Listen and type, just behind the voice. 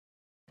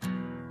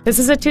This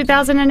is a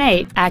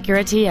 2008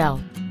 Acura TL.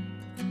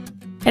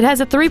 It has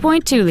a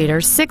 3.2-liter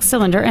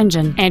 6-cylinder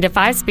engine and a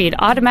 5-speed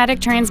automatic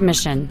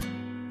transmission.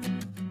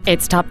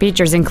 Its top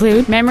features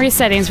include memory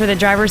settings for the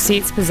driver's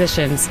seat's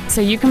positions, so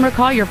you can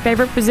recall your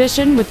favorite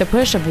position with the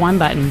push of one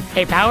button,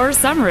 a power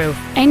sunroof,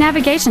 a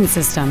navigation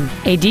system,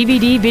 a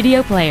DVD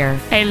video player,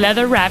 a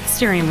leather-wrapped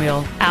steering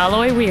wheel,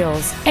 alloy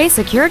wheels, a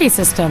security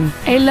system,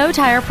 a low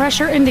tire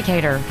pressure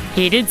indicator,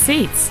 heated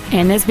seats,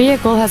 and this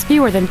vehicle has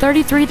fewer than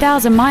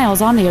 33,000 miles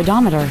on the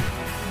odometer.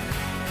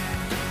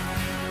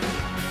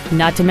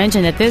 Not to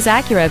mention that this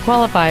Acura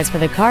qualifies for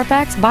the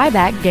Carfax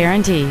buyback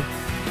guarantee.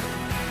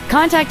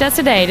 Contact us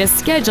today to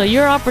schedule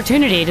your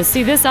opportunity to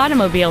see this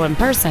automobile in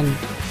person.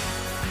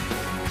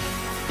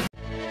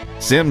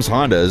 Sims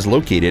Honda is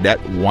located at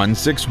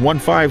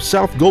 1615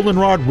 South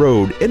Goldenrod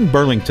Road in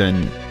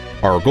Burlington.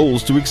 Our goal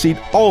is to exceed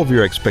all of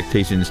your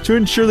expectations to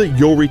ensure that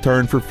you'll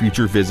return for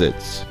future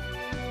visits.